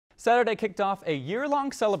Saturday kicked off a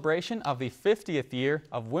year-long celebration of the 50th year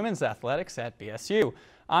of women's athletics at BSU,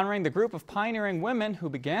 honoring the group of pioneering women who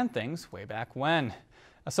began things way back when.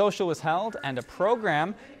 A social was held and a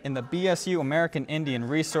program in the BSU American Indian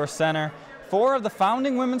Resource Center. 4 of the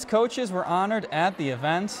founding women's coaches were honored at the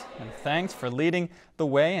event and thanked for leading the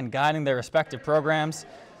way and guiding their respective programs.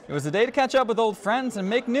 It was a day to catch up with old friends and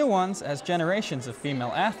make new ones as generations of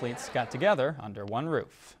female athletes got together under one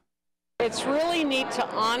roof. It's really neat to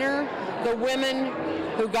honor the women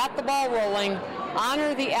who got the ball rolling,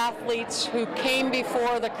 honor the athletes who came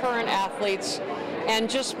before the current athletes, and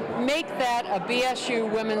just make that a BSU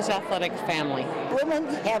women's athletic family.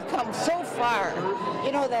 Women have come so far.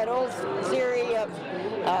 You know that old theory of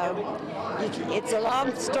it's a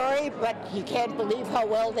long story, but you can't believe how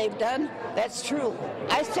well they've done. That's true.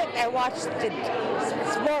 I sit and I watch the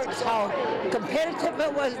sports, how competitive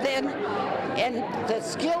it was then, and the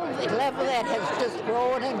skill level that has just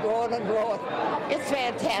grown and grown and grown. It's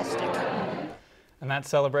fantastic. And that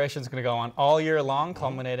celebration is going to go on all year long,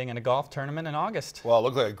 culminating in a golf tournament in August. Well, it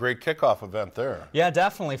looked like a great kickoff event there. Yeah,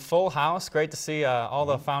 definitely. Full house. Great to see all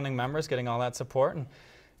the founding members getting all that support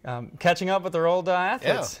and catching up with their old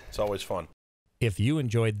athletes. Yeah, it's always fun. If you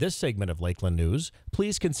enjoyed this segment of Lakeland News,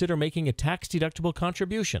 please consider making a tax-deductible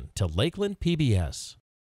contribution to Lakeland PBS.